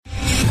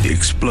The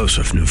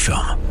explosive new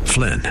film,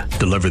 Flynn,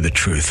 deliver the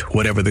truth,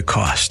 whatever the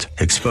cost,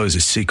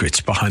 exposes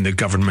secrets behind the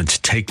government's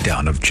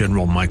takedown of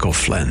General Michael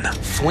Flynn.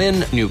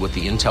 Flynn knew what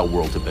the intel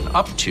world had been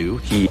up to.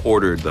 He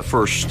ordered the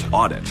first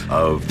audit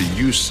of the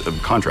use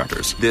of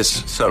contractors.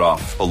 This set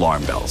off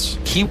alarm bells.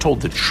 He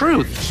told the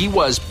truth. He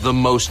was the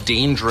most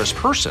dangerous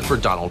person for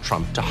Donald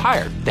Trump to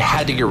hire. They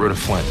had to get rid of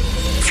Flynn.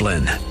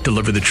 Flynn,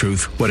 deliver the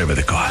truth, whatever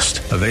the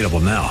cost. Available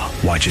now.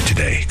 Watch it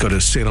today. Go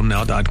to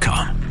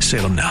salemnow.com.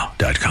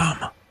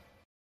 salemnow.com.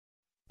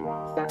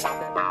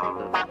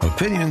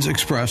 Opinions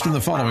expressed in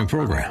the following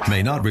program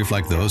may not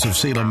reflect those of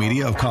Salem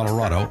Media of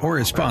Colorado or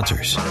its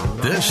sponsors.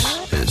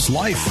 This is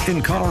Life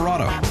in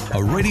Colorado,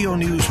 a radio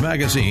news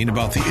magazine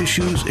about the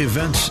issues,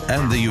 events,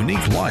 and the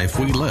unique life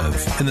we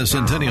live in the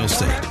Centennial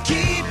State.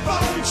 Keep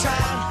on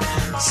trying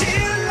till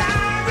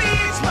I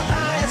reach my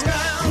highest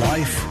ground.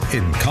 Life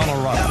in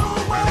Colorado.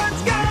 No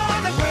one's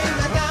gonna bring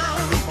me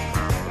down.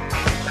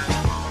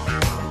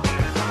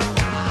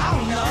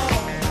 Oh no.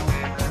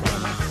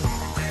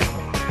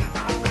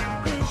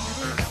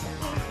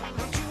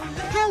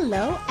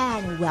 Hello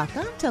and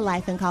welcome to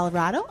Life in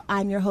Colorado.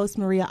 I'm your host,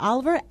 Maria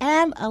Oliver,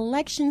 and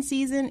election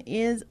season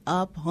is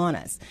upon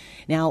us.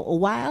 Now,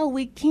 while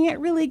we can't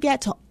really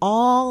get to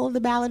all of the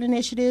ballot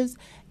initiatives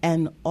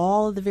and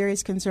all of the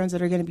various concerns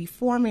that are going to be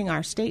forming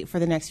our state for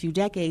the next few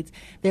decades,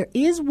 there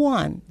is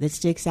one that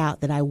sticks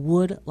out that I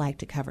would like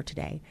to cover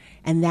today,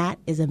 and that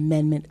is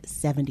Amendment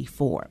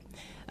 74.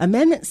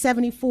 Amendment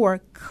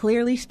 74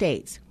 clearly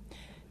states,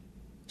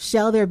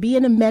 shall there be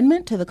an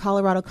amendment to the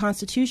Colorado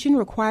Constitution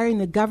requiring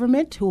the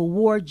government to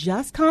award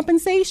just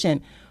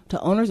compensation to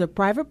owners of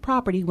private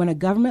property when a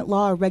government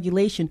law or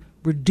regulation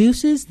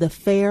reduces the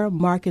fair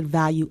market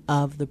value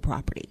of the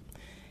property?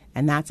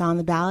 And that's on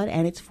the ballot,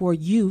 and it's for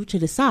you to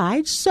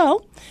decide.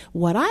 So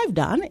what I've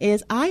done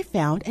is I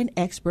found an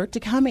expert to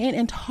come in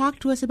and talk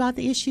to us about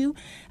the issue,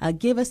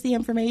 give us the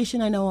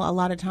information. I know a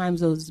lot of times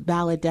those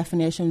ballot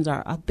definitions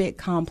are a bit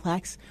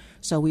complex,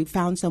 so we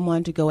found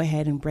someone to go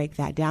ahead and break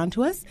that down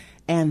to us,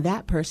 and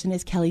that person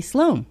is Kelly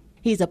Sloan.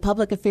 He's a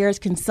public affairs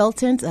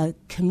consultant, a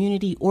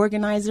community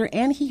organizer,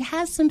 and he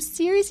has some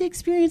serious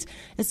experience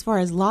as far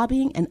as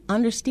lobbying and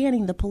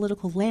understanding the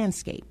political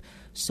landscape.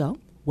 So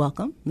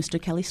welcome,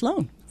 Mr. Kelly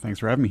Sloan. Thanks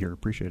for having me here.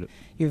 Appreciate it.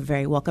 You're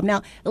very welcome.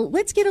 Now,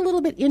 let's get a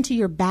little bit into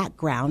your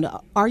background.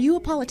 Are you a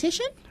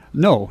politician?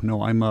 No.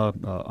 I'm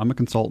a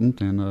consultant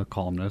and a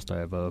columnist. I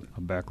have a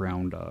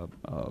background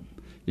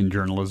in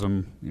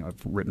journalism. I've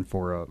written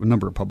for a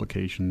number of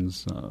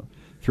publications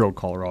throughout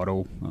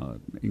Colorado,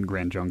 in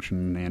Grand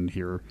Junction and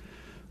here.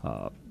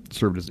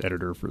 Served as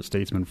editor for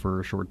Statesman for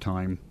a short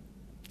time.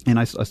 And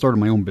I started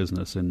my own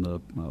business in the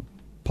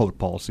public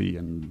policy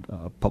and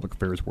public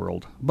affairs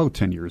world about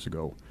 10 years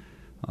ago.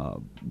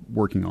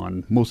 Working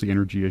on mostly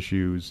energy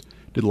issues,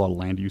 did a lot of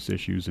land use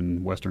issues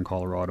in western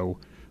Colorado,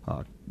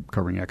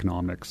 covering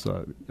economics,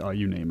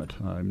 you name it.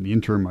 In the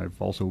interim,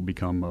 I've also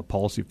become a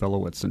policy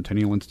fellow at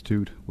Centennial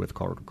Institute with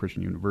Colorado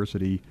Christian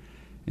University,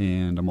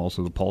 and I'm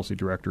also the policy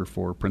director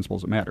for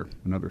Principles That Matter,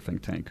 another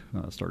think tank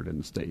started in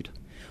the state.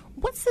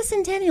 What's the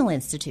Centennial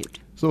Institute?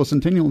 So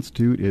Centennial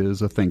Institute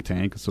is a think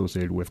tank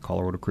associated with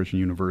Colorado Christian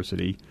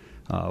University.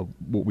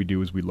 What we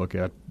do is we look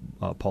at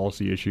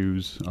policy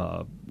issues,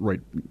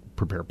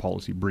 prepare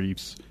policy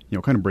briefs,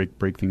 kind of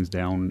break things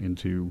down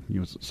into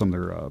some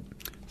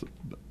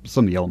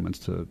of the elements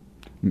to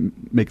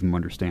make them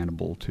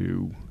understandable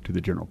to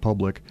the general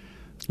public,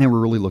 and we're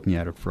really looking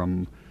at it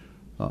from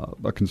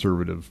a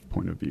conservative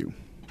point of view.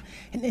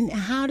 And then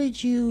how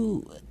did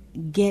you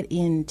get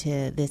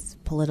into this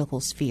political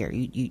sphere?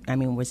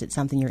 Was it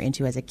something you're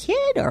into as a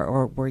kid,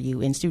 or were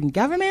you in student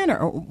government,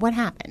 or what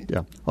happened?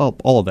 Yeah,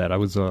 all of that. I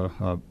was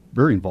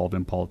very involved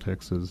in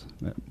politics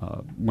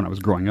when I was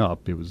growing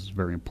up. It was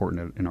very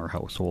important in our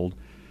household.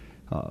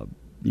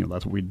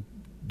 That's what we'd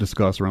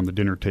discuss around the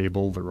dinner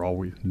table.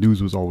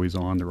 News was always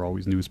on. There were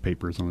always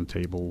newspapers on the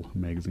table,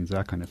 magazines,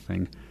 that kind of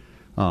thing.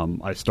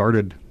 I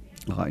started,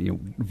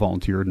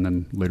 volunteered, and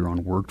then later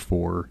on worked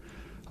for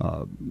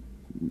a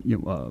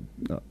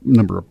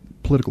number of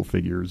political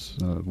figures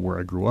where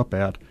I grew up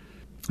at.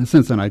 And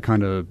since then, I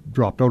kind of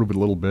dropped out of it a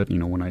little bit.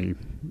 When I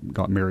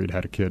got married,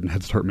 had a kid, and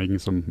had to start making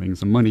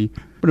some money.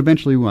 But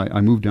eventually,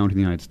 I moved down to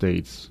the United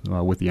States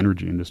with the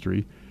energy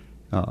industry,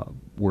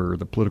 where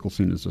the political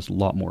scene is just a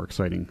lot more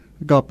exciting.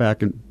 I got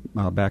back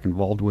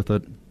involved with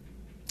it,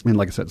 and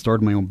like I said,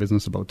 started my own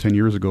business about 10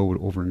 years ago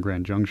over in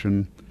Grand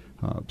Junction.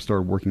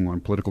 Started working on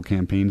political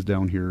campaigns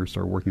down here.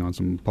 Started working on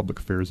some public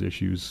affairs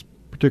issues,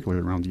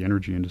 particularly around the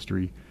energy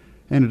industry,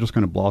 and it just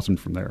kind of blossomed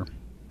from there.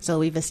 So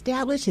we've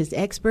established his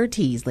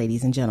expertise,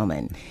 ladies and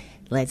gentlemen.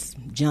 Let's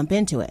jump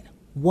into it.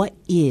 What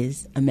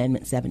is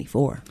Amendment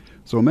 74?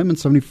 So Amendment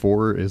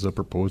 74 is a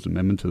proposed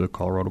amendment to the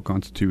Colorado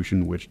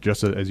Constitution, which,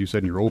 just as you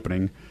said in your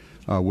opening,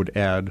 would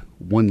add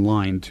one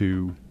line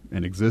to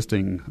an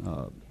existing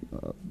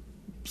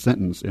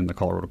sentence in the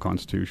Colorado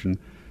Constitution.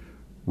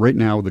 Right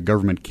now, the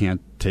government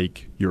can't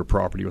take your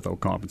property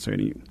without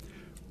compensating you.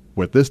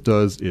 What this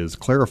does is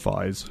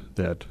clarifies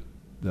that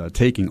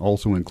taking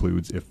also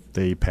includes if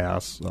they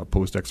pass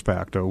post ex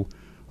facto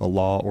a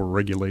law or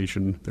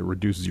regulation that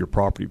reduces your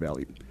property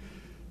value.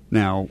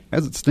 Now,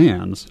 as it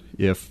stands,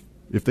 if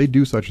they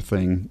do such a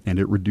thing and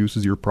it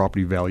reduces your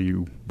property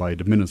value by a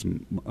de minimis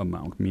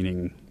amount,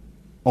 meaning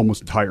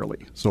almost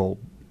entirely, so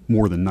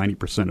more than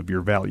 90% of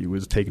your value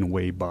is taken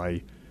away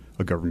by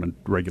a government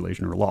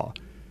regulation or law,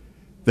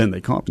 then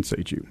they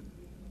compensate you.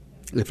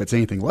 If it's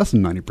anything less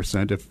than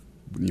 90%, if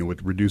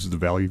it reduces the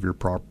value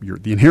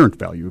of the inherent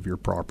value of your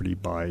property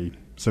by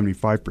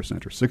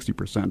 75% or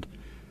 60%,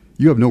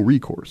 you have no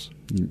recourse.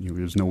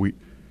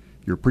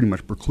 You're pretty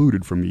much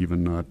precluded from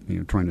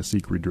even trying to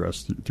seek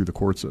redress through the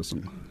court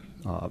system,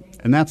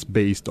 and that's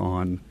based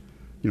on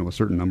a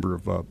certain number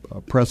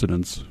of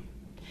precedents.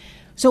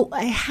 So,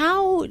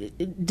 how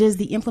does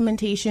the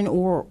implementation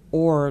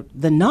or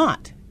the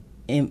not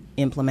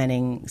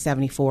implementing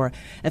 74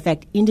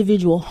 affect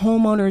individual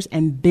homeowners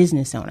and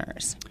business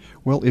owners?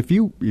 Well, if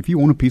you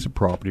own a piece of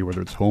property,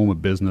 whether it's home, a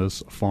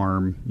business, a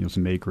farm,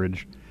 some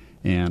acreage,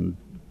 and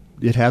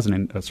it has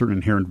a certain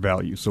inherent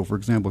value. So, for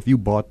example, if you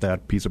bought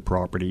that piece of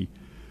property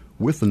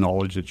with the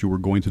knowledge that you were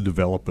going to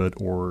develop it,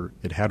 or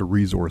it had a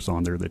resource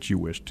on there that you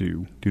wished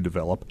to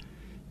develop,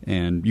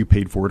 and you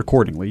paid for it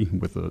accordingly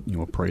with a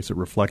price that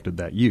reflected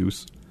that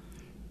use,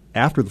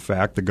 after the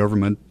fact, the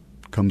government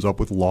comes up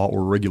with law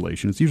or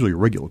regulation. It's usually a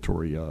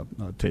regulatory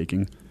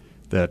taking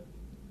that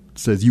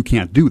says you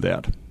can't do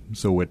that.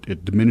 So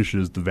it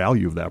diminishes the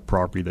value of that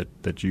property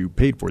that you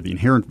paid for, the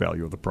inherent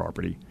value of the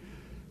property.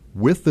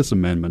 With this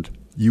amendment,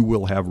 you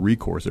will have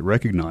recourse. It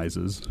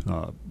recognizes,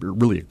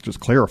 really it just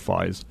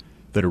clarifies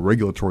that a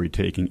regulatory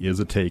taking is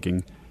a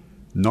taking,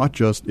 not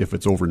just if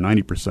it's over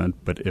 90%,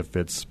 but if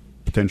it's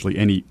potentially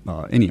any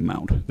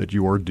amount that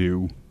you are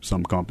due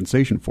some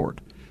compensation for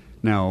it.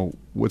 Now,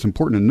 what's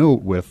important to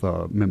note with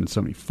Amendment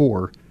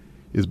 74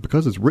 is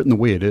because it's written the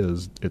way it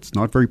is, it's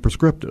not very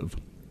prescriptive.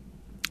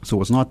 So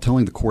it's not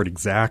telling the court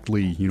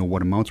exactly,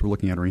 what amounts we're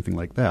looking at or anything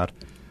like that.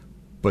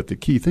 But the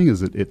key thing is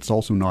that it's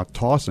also not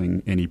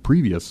tossing any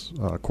previous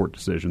court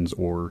decisions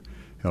or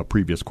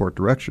previous court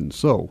directions.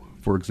 So,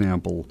 for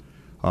example,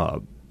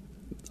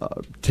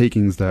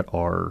 takings that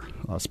are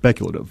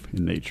speculative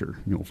in nature.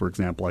 For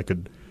example, I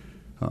could,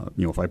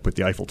 if I put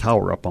the Eiffel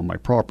Tower up on my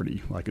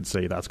property, I could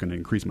say that's going to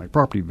increase my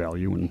property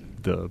value, and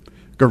the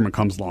government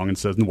comes along and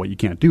says, no, you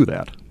can't do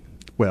that.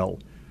 Well,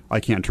 I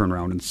can't turn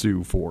around and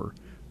sue for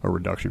a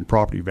reduction in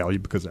property value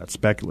because that's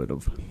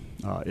speculative.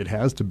 It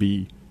has to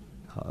be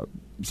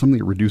something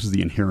that reduces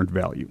the inherent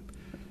value.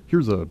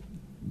 Here's a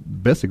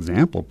best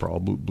example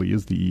probably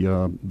is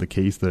the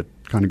case that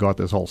kind of got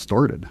this all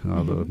started,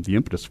 the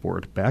impetus for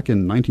it. Back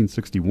in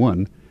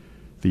 1961,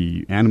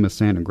 the Animas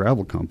Sand and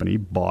Gravel Company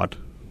bought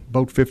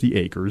about 50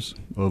 acres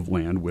of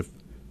land with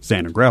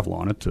sand and gravel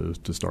on it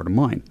to start a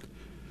mine.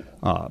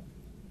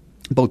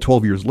 About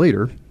 12 years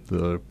later,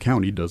 the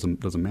county does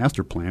a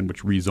master plan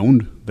which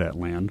rezoned that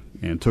land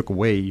and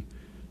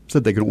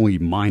said they could only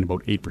mine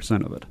about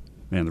 8% of it,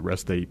 and the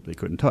rest they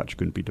couldn't touch,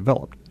 couldn't be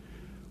developed.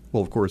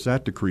 Well, of course,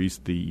 that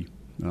decreased the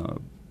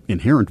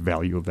inherent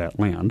value of that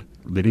land.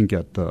 They didn't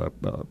get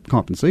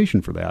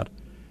compensation for that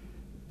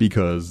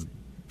because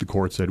the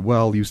court said,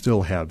 well, you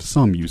still have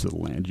some use of the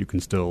land. You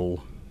can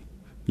still,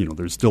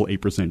 there's still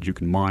 8% you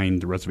can mine.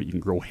 The rest of it you can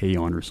grow hay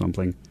on or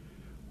something.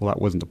 Well, that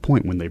wasn't the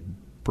point. When they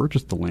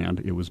purchased the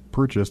land, it was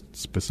purchased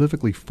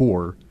specifically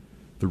for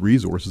the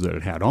resources that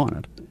it had on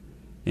it.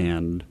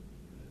 And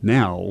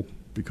now,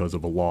 because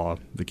of a law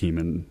that came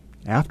in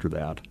after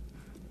that,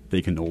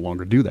 they can no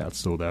longer do that.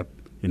 So that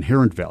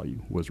inherent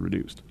value was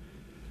reduced.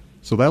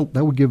 So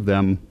that would give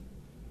them,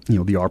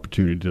 the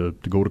opportunity to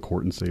go to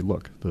court and say,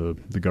 look,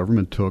 the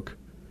government took,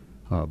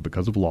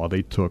 because of law,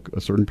 they took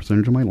a certain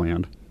percentage of my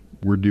land.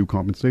 We're due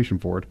compensation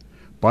for it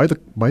by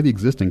the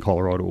existing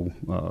Colorado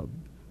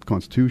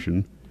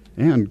Constitution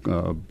and,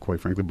 quite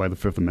frankly, by the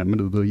Fifth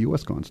Amendment of the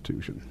U.S.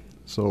 Constitution.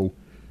 So,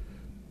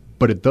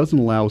 but it doesn't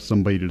allow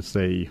somebody to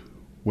say,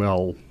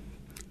 well,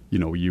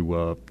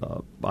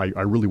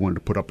 I really wanted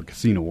to put up a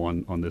casino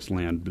on this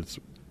land that's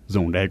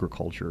zoned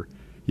agriculture.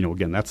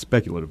 Again, that's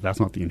speculative. That's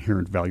not the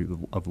inherent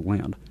value of the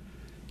land.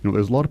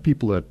 There's a lot of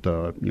people that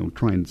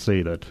try and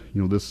say that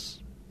this.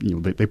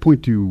 They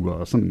point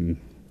to something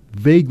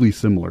vaguely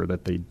similar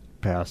that they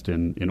passed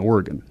in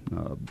Oregon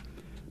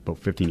about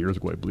 15 years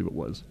ago, I believe it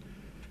was,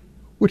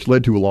 which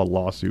led to a lot of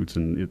lawsuits,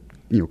 and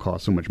it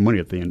cost so much money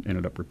that they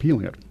ended up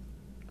repealing it.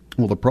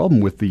 Well, the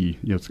problem with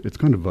it's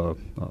kind of a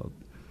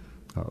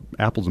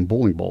apples and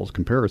bowling balls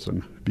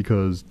comparison,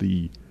 because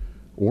the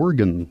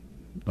Oregon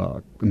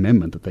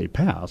amendment that they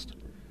passed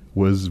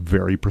was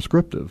very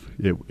prescriptive.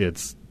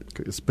 It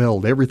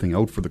spelled everything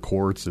out for the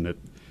courts, and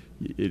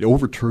it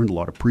overturned a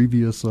lot of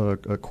previous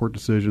court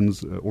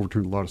decisions,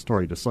 overturned a lot of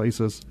stare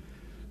decisis.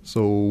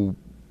 So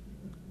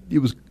it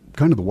was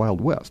kind of the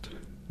Wild West.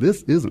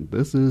 This isn't.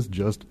 This is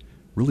just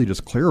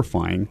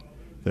clarifying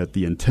that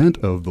the intent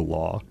of the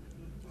law,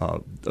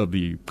 of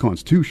the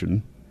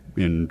Constitution,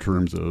 in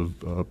terms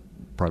of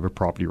private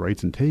property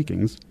rights and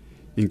takings,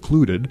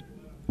 included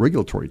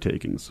regulatory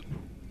takings.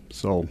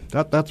 So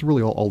that's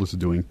really all this is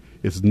doing.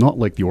 It's not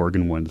like the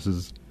Oregon one. This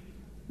is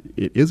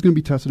it is going to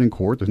be tested in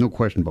court. There's no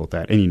question about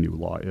that. Any new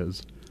law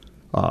is.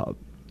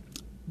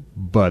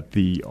 But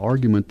the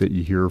argument that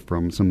you hear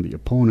from some of the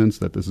opponents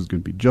that this is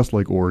going to be just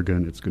like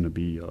Oregon, it's going to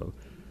be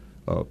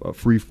a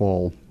free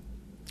fall,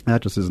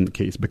 that just isn't the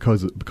case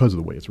because of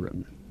the way it's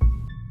written.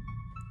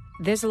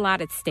 There's a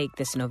lot at stake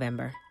this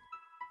November.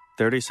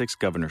 36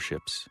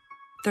 governorships.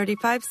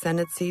 35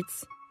 Senate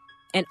seats.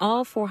 And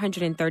all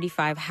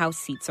 435 House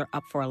seats are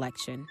up for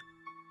election.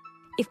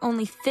 If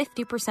only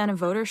 50% of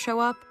voters show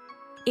up,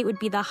 it would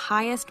be the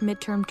highest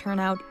midterm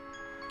turnout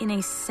in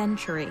a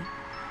century.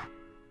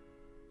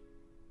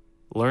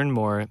 Learn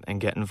more and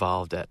get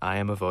involved at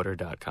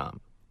IamAvoter.com.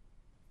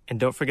 And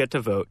don't forget to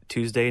vote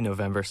Tuesday,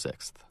 November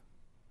 6th.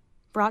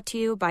 Brought to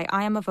you by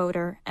I Am a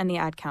Voter and the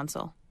Ad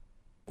Council.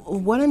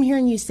 What I'm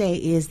hearing you say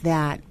is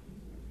that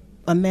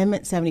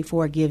Amendment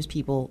 74 gives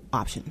people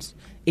options.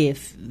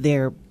 If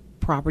their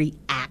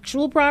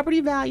actual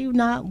property value,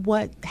 not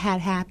what had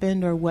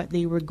happened or what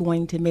they were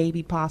going to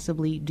maybe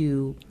possibly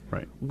do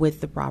with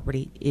the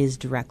property, is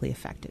directly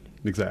affected.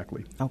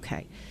 Exactly.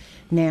 Okay.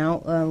 Now,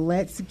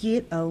 let's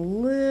get a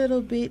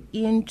little bit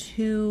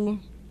into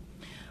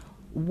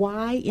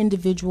why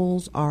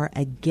individuals are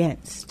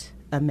against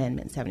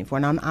Amendment 74.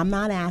 Now, I'm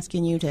not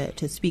asking you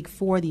to speak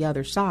for the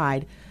other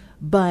side,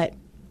 but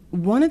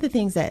one of the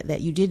things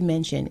that you did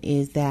mention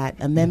is that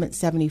Amendment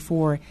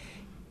 74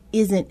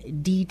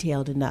 isn't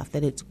detailed enough,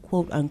 that it's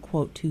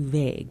quote-unquote too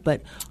vague.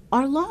 But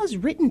are laws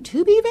written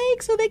to be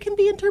vague so they can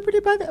be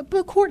interpreted by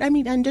the court? I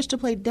mean, and just to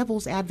play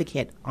devil's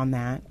advocate on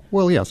that.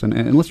 Well, yes,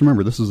 and let's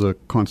remember, this is a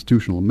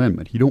constitutional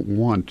amendment. You don't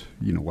want,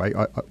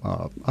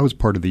 I was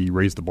part of the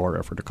Raise the Bar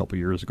effort a couple of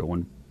years ago,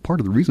 and part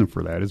of the reason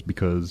for that is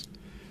because,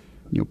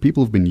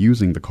 people have been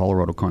using the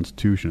Colorado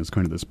Constitution as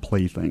kind of this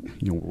plaything,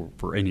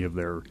 for any of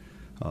their,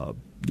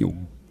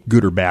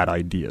 good or bad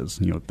ideas,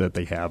 that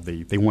they have.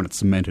 They want it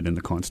cemented in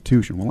the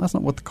Constitution. Well, that's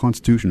not what the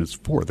Constitution is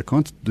for. The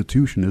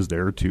Constitution is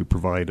there to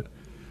provide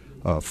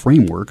a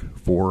framework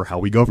for how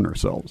we govern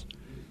ourselves.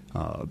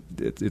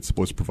 It's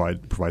supposed to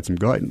provide some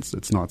guidance.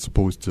 It's not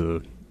supposed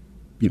to,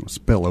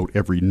 spell out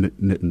every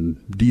nit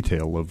and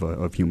detail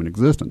of human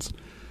existence.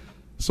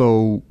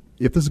 So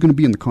if this is going to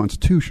be in the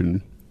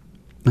Constitution,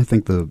 I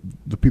think the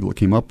people that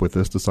came up with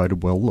this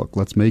decided, well, look,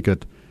 let's make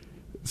it.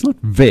 It's not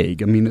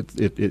vague. I mean,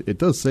 it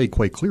does say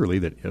quite clearly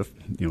that if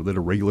that a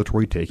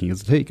regulatory taking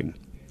is taken.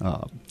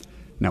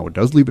 Now, it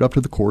does leave it up to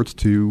the courts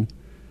to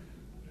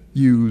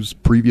use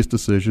previous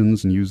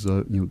decisions and use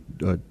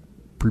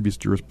previous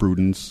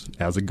jurisprudence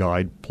as a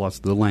guide, plus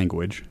the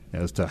language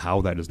as to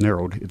how that is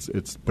narrowed.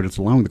 But it's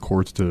allowing the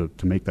courts to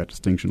make that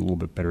distinction a little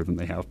bit better than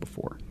they have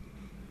before.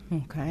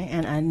 Okay,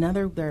 and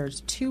there's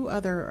two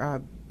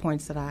other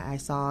points that I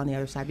saw on the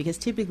other side, because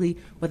typically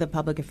with a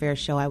public affairs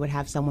show I would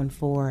have someone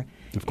for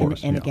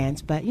and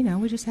against, but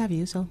we just have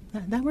you, so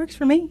that works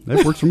for me.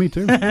 That works for me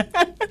too.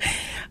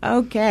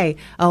 Okay,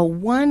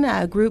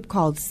 one group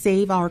called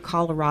Save Our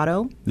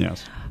Colorado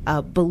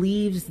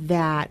believes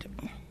that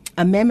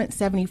Amendment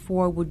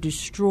 74 would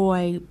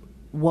destroy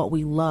what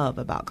we love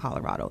about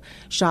Colorado.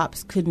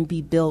 Shops couldn't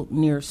be built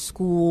near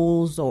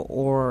schools,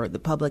 or the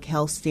public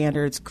health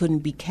standards couldn't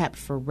be kept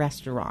for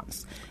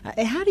restaurants.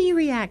 How do you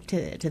react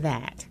to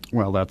that?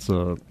 Well, that's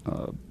the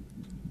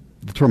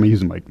term I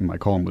used in my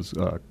column was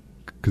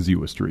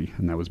casuistry,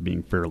 and that was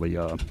being fairly.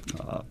 I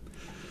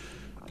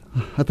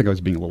think I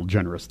was being a little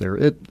generous there.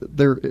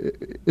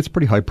 It's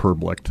pretty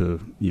hyperbolic to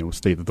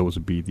state that those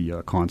would be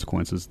the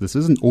consequences. This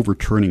isn't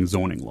overturning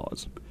zoning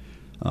laws.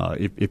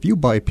 If you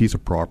buy a piece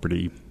of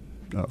property,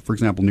 for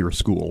example, near a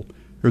school,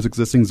 there's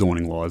existing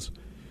zoning laws,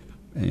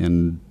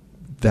 and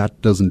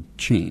that doesn't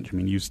change. I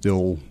mean, you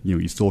still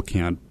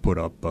can't put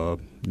up a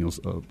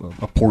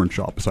porn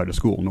shop beside a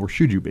school, nor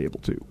should you be able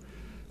to.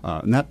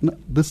 And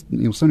this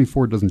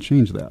 74 doesn't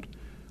change that.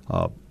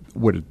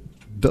 What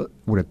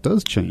it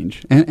does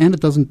change, and it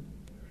doesn't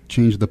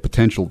change the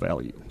potential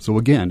value. So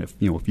again, if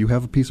you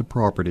have a piece of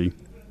property,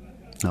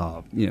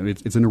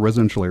 it's in a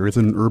residential area, it's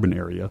in an urban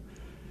area.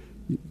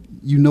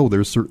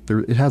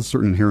 It has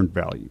certain inherent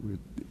value.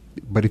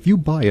 But if you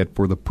buy it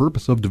for the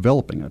purpose of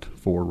developing it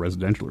for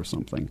residential or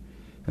something,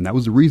 and that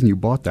was the reason you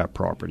bought that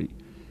property,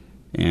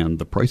 and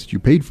the price that you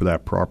paid for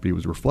that property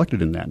was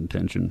reflected in that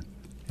intention,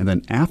 and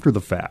then after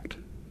the fact,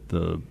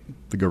 the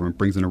government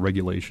brings in a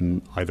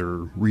regulation,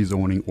 either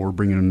rezoning or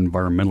bringing in an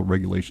environmental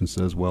regulation,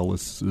 says, well,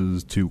 this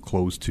is too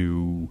close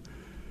to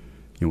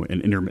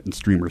an intermittent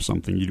stream or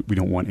something. We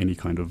don't want any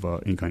kind of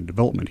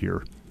development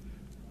here.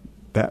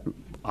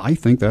 I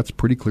think that's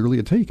pretty clearly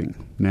a taking.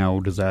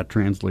 Now, does that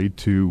translate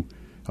to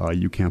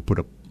you can't put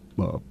a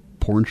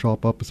porn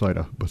shop up beside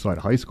a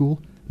high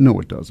school? No,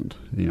 it doesn't.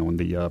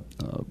 And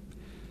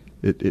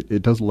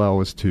it does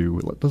allow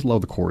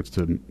the courts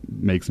to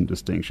make some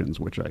distinctions,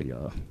 which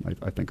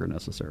I think are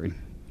necessary.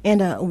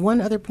 And one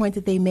other point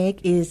that they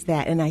make is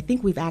that, and I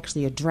think we've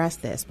actually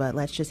addressed this, but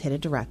let's just hit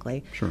it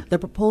directly. Sure. The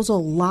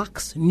proposal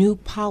locks new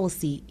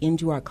policy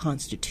into our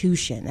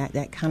Constitution.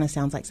 That kind of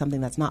sounds like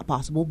something that's not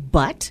possible,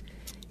 but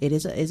it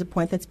is a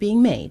point that's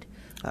being made.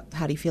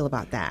 How do you feel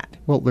about that?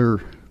 Well,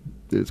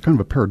 it's kind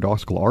of a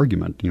paradoxical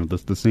argument.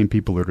 The same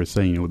people that are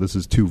saying, this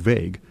is too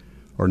vague,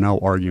 are now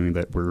arguing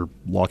that we're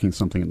locking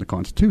something in the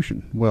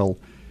Constitution. Well,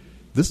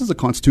 this is a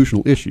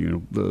constitutional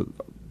issue. The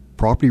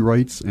property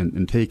rights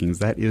and takings,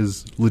 that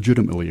is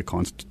legitimately a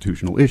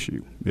constitutional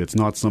issue. It's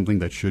not something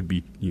that should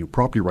be,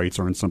 property rights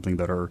aren't something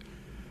that are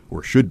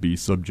or should be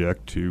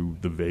subject to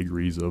the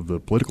vagaries of the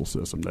political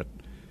system. That,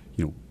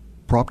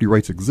 property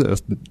rights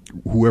exist,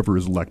 whoever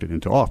is elected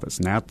into office.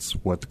 And that's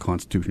what the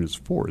Constitution is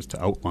for, is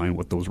to outline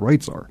what those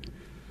rights are.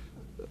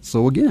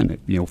 So again,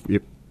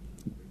 if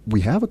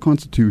we have a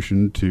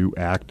Constitution to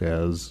act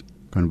as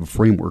kind of a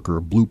framework or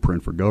a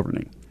blueprint for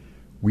governing.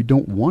 We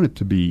don't want it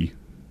to be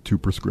too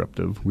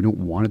prescriptive. We don't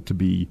want it to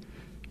be,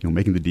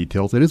 making the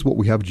details. That is what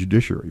we have a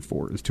judiciary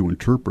for, is to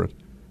interpret,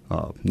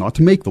 not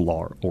to make the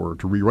law or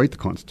to rewrite the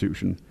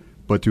Constitution,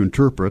 but to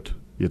interpret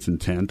its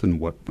intent and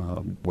what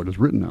is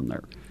written on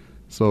there.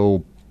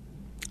 So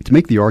to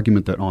make the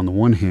argument that on the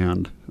one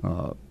hand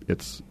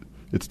it's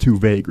too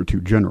vague or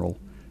too general,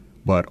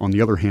 but on the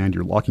other hand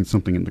you're locking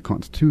something in the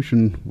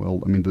Constitution,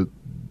 well, I mean,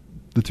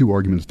 the two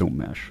arguments don't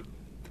mesh.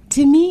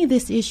 To me,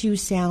 this issue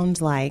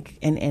sounds like,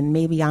 and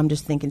maybe I'm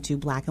just thinking too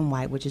black and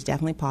white, which is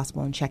definitely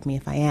possible, and check me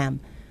if I am,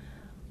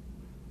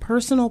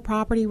 personal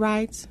property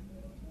rights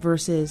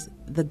versus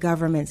the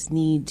government's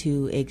need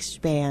to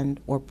expand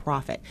or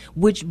profit,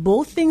 which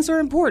both things are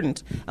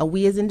important.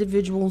 We as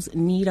individuals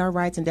need our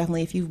rights, and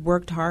definitely if you've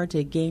worked hard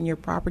to gain your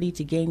property,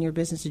 to gain your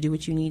business, to do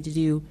what you need to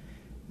do,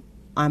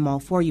 I'm all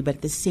for you. But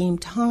at the same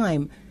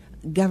time,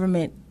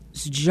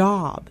 government's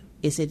job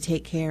is to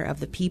take care of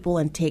the people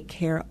and take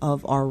care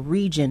of our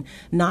region,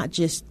 not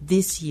just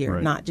this year,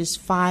 right, not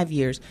just 5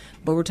 years,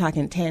 but we're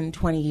talking 10,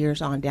 20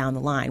 years on down the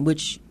line,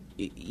 which,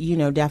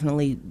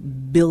 definitely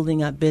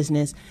building up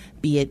business,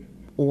 be it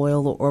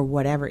oil or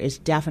whatever, is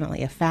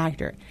definitely a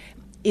factor.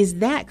 Is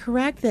that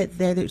correct, that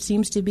there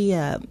seems to be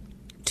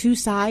two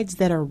sides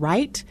that are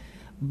right,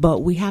 but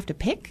we have to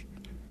pick?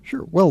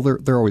 Sure. Well,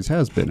 there always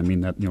has been. I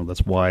mean,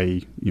 that's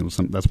why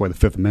that's why the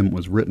Fifth Amendment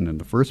was written in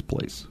the first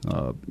place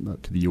to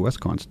the U.S.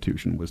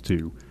 Constitution, was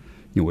to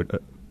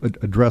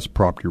address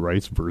property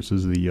rights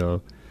versus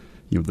the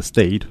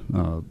state,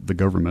 the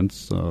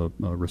government's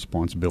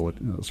responsibility,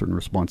 certain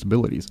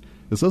responsibilities.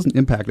 This doesn't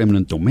impact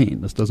eminent domain.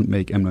 This doesn't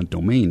make eminent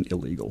domain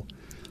illegal.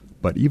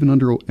 But even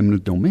under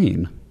eminent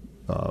domain,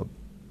 a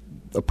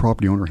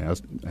property owner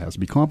has to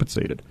be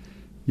compensated.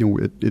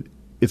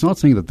 It's not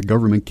saying that the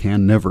government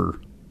can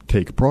never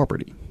take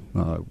property.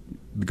 The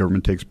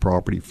government takes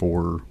property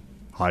for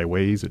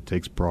highways. It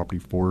takes property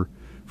for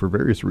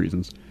various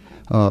reasons,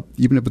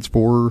 even if it's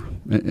for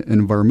an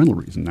environmental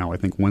reason. Now, I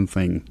think one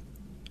thing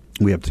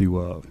we have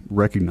to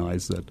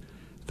recognize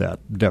that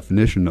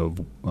definition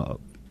of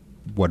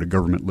what a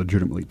government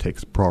legitimately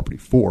takes property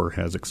for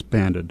has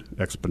expanded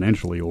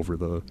exponentially over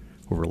the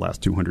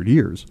last 200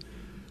 years.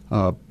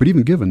 But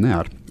even given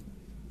that,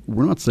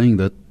 we're not saying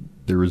that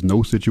there is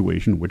no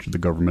situation in which the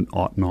government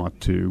ought not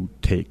to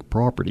take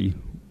property,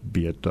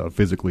 be it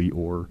physically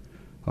or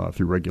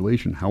through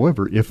regulation.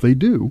 However, if they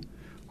do,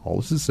 all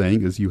this is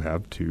saying is you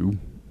have to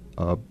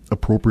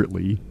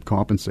appropriately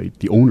compensate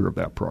the owner of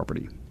that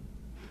property.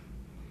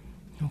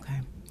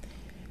 Okay.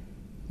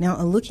 Now,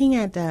 looking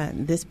at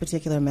this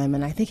particular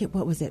amendment, I think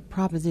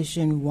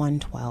Proposition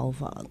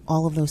 112,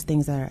 all of those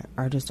things that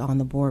are just on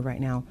the board right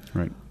now.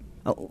 Right.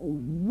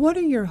 What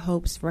are your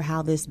hopes for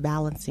how this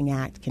balancing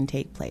act can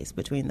take place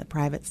between the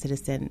private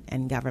citizen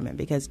and government?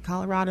 Because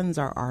Coloradans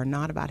are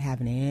not about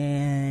having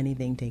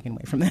anything taken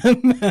away from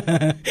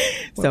them.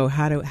 So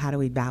how do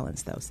we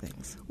balance those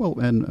things? Well,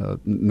 and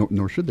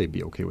nor should they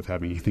be okay with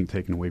having anything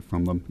taken away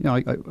from them.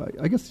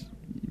 I guess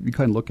you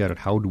kind of look at it.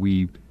 How do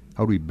we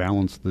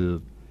balance the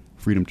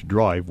freedom to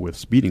drive with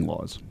speeding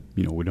laws?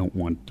 We don't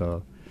want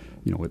the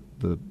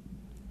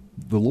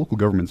local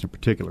governments in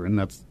particular, and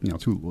that's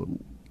too.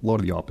 A lot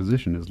of the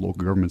opposition is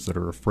local governments that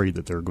are afraid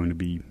that they're going to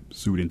be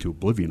sued into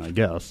oblivion, I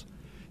guess,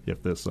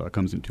 if this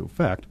comes into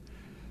effect.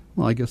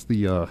 Well, I guess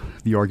the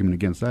argument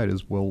against that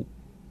is, well,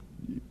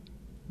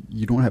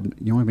 you don't have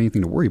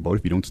anything to worry about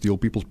if you don't steal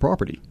people's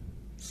property.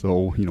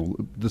 So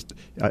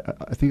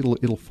I think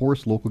it'll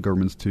force local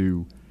governments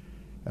to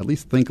at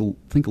least think a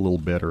little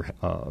bit,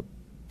 or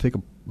take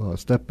a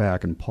step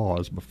back and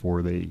pause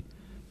before they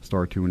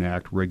start to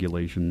enact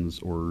regulations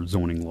or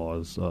zoning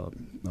laws,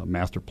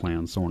 master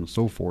plans, so on and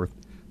so forth,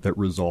 that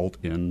result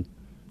in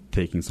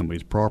taking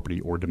somebody's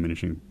property or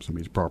diminishing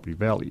somebody's property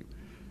value.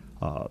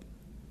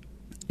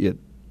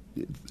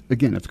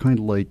 Again, it's kind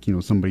of like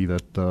somebody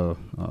that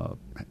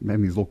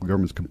having these local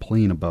governments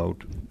complain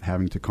about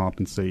having to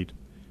compensate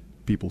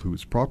people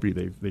whose property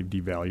they've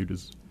devalued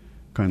is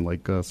kind of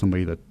like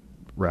somebody that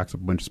racks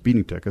up a bunch of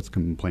speeding tickets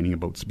complaining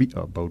about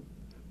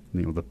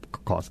the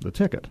cost of the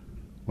ticket.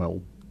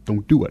 Well,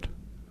 don't do it.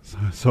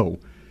 So.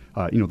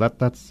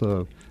 That's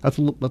a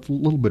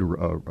little bit of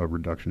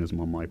reductionism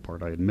on my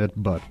part, I admit.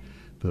 But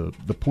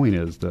the point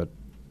is that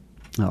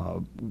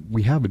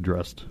we have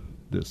addressed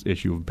this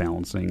issue of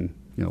balancing,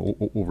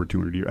 over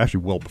 200 years.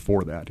 Actually, well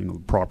before that,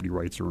 property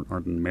rights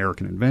aren't an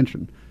American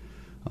invention.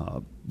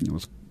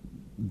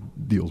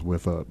 deals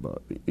with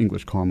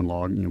English common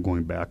law,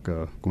 going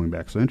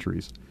back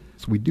centuries.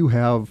 So we do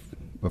have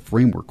a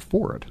framework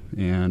for it,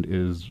 and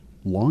is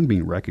long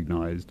being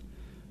recognized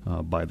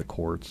by the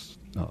courts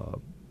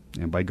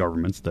and by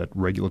governments that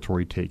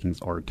regulatory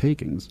takings are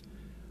takings.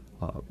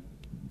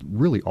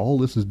 Really, all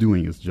this is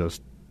doing is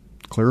just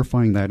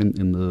clarifying that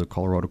in the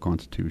Colorado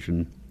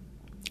Constitution,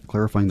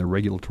 clarifying that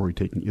regulatory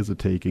taking is a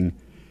taking,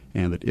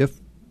 and that if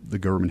the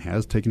government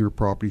has taken your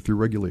property through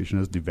regulation,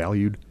 has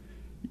devalued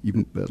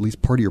even at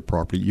least part of your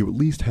property, you at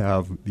least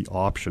have the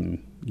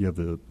option, you have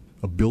the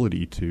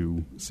ability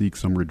to seek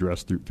some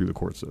redress through the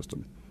court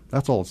system.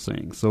 That's all it's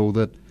saying. So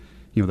that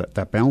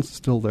that balance is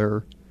still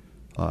there.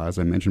 As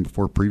I mentioned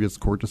before, previous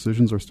court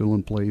decisions are still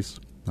in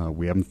place.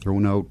 We haven't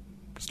thrown out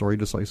stare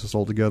decisis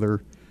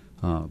altogether.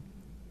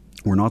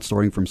 We're not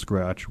starting from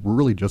scratch. We're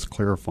really just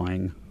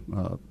clarifying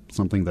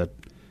something that,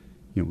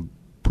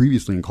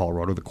 previously in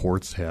Colorado the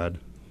courts had,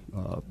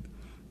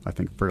 I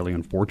think fairly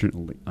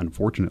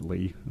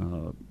unfortunately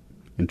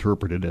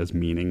interpreted as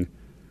meaning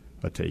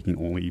a taking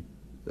only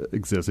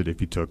existed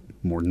if you took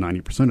more than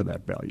 90% of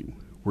that value.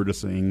 We're just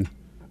saying,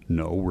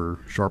 no, we're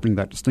sharpening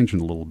that distinction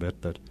a little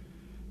bit, that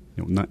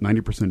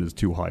 90% is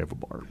too high of a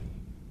bar.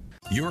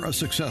 You're a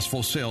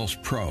successful sales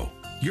pro.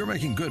 You're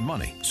making good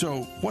money.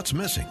 So what's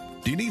missing?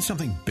 Do you need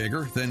something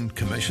bigger than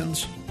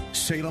commissions?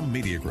 Salem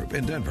Media Group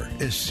in Denver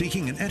is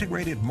seeking an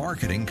integrated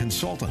marketing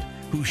consultant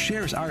who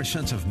shares our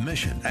sense of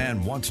mission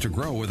and wants to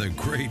grow with a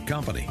great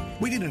company.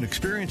 We need an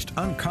experienced,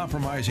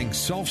 uncompromising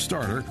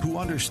self-starter who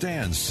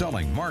understands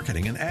selling,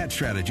 marketing, and ad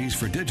strategies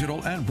for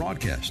digital and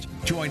broadcast.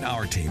 Join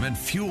our team and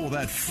fuel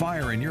that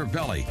fire in your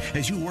belly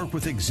as you work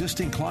with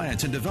existing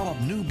clients and develop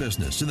new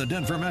business in the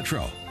Denver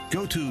Metro.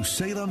 Go to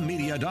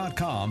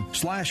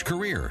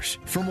salemmedia.com/careers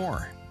for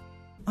more.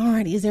 All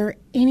right. Is there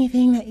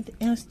anything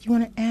else you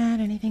want to add?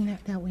 Anything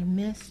that we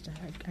missed?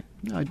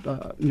 I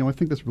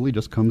think this really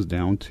just comes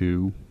down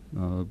to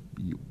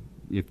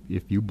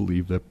if you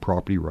believe that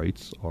property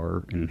rights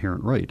are an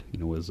inherent right.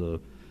 As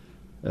a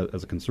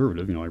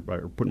conservative, I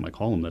put in my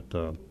column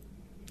that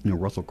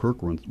Russell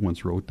Kirk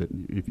once wrote that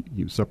if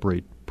you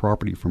separate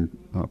property from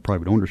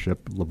private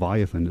ownership,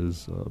 Leviathan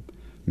is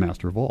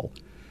master of all.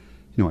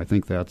 I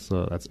think that's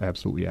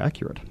absolutely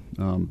accurate.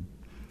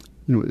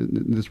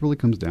 This really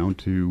comes down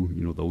to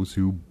those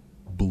who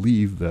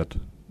believe that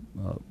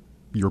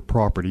your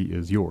property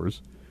is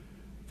yours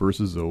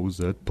versus those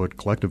that put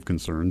collective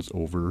concerns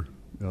over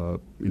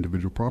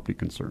individual property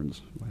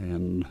concerns.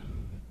 And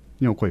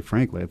quite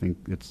frankly, I think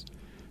it's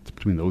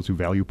between those who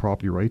value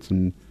property rights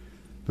and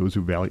those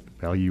who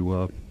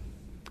value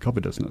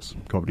covetousness,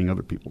 coveting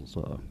other people's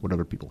what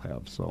other people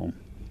have. So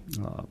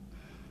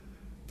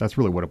that's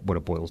really what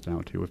it boils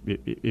down to.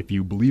 If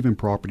you believe in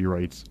property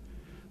rights,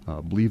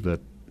 believe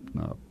that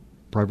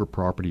private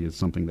property is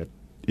something that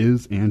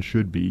is and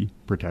should be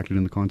protected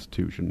in the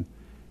Constitution,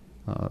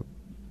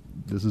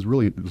 this is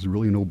really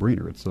a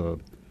no-brainer. It's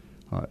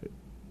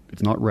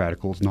not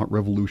radical, it's not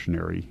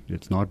revolutionary,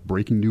 it's not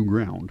breaking new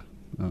ground,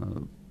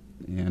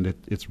 and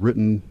it's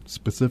written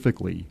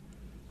specifically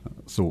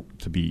so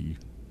to be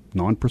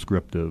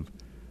non-prescriptive,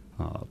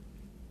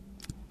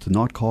 to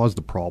not cause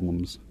the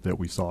problems that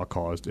we saw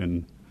caused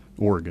in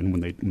Oregon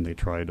when they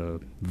tried a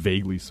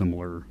vaguely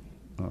similar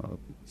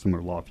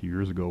law a few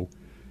years ago.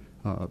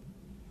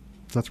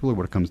 That's really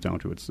what it comes down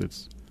to.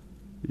 It's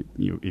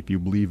if you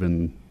believe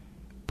in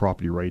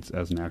property rights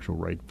as an actual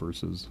right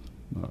versus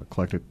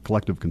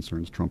collective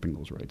concerns trumping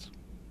those rights.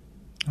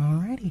 All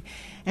righty.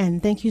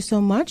 And thank you so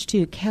much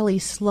to Kelly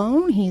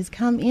Sloan. He's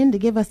come in to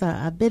give us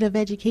a bit of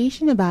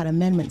education about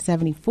Amendment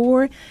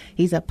 74.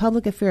 He's a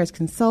public affairs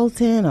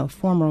consultant, a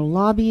former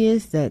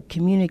lobbyist, a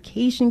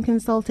communication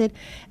consultant,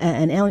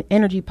 an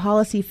energy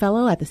policy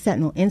fellow at the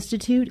Sentinel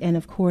Institute, and,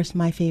 of course,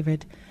 my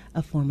favorite,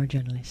 a former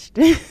journalist.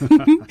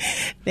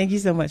 Thank you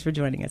so much for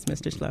joining us,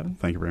 Mr. Sloan.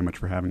 Thank you very much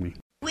for having me.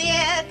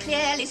 We're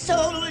clearly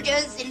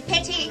soldiers in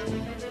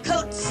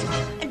petticoats,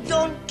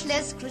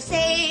 dauntless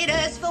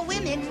crusaders for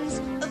women's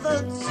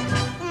votes.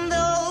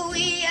 Though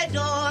we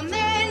adore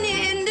men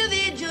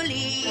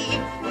individually,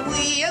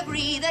 we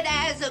agree that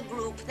as a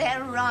group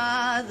they're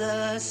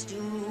rather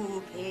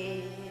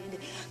stupid.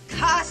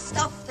 Cast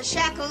off the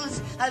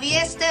shackles of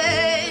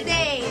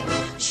yesterday,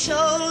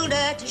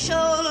 shoulder to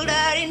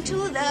shoulder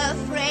into the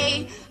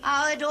fray.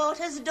 Our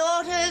daughters'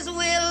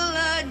 will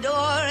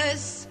adore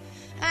us,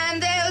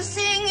 and they'll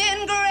sing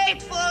in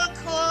grateful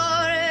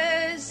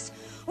chorus.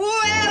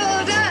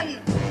 Well done,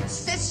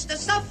 Sister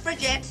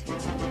Suffragette.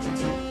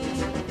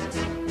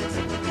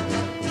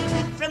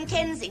 From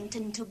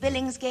Kensington to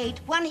Billingsgate,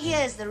 one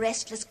hears the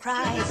restless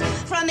cries.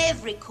 From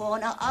every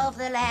corner of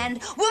the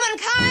land,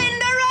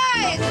 womankind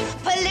arise!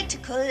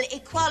 Political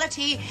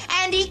equality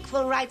and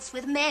equal rights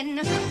with men.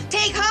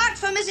 Take heart,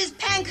 for Mrs.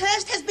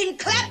 Pankhurst has been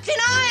clapped in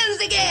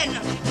irons again.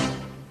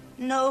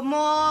 No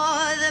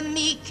more the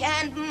meek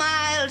and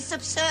mild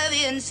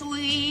subservience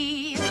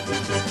we.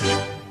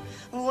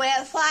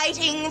 We're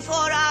fighting for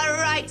our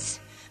rights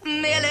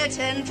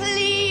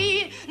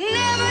militantly.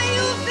 Never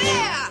you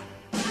fear!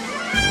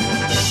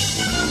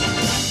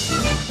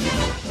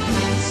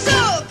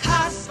 So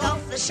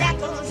the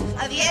shackles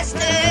of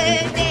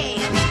yesterday,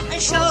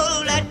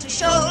 shoulder to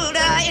shoulder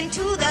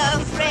into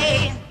the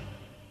fray.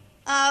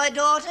 Our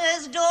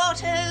daughters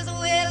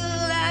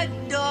will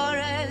adore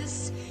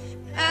us,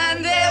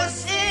 and they'll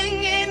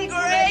sing in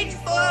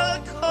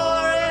grateful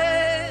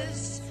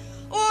chorus.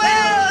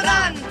 Well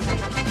done,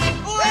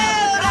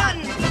 well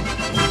done,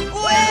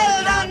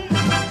 well done,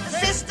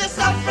 Sister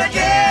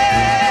Suffragette.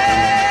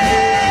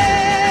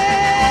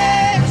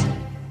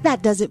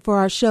 That does it for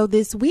our show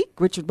this week.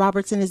 Richard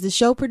Robertson is the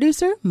show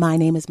producer. My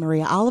name is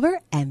Maria Oliver,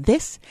 and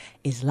this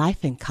is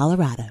Life in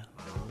Colorado.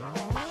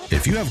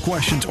 If you have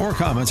questions or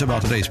comments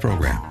about today's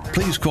program,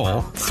 please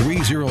call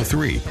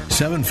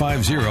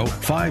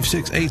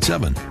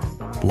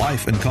 303-750-5687.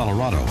 Life in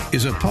Colorado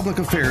is a public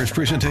affairs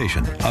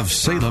presentation of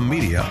Salem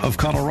Media of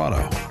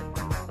Colorado.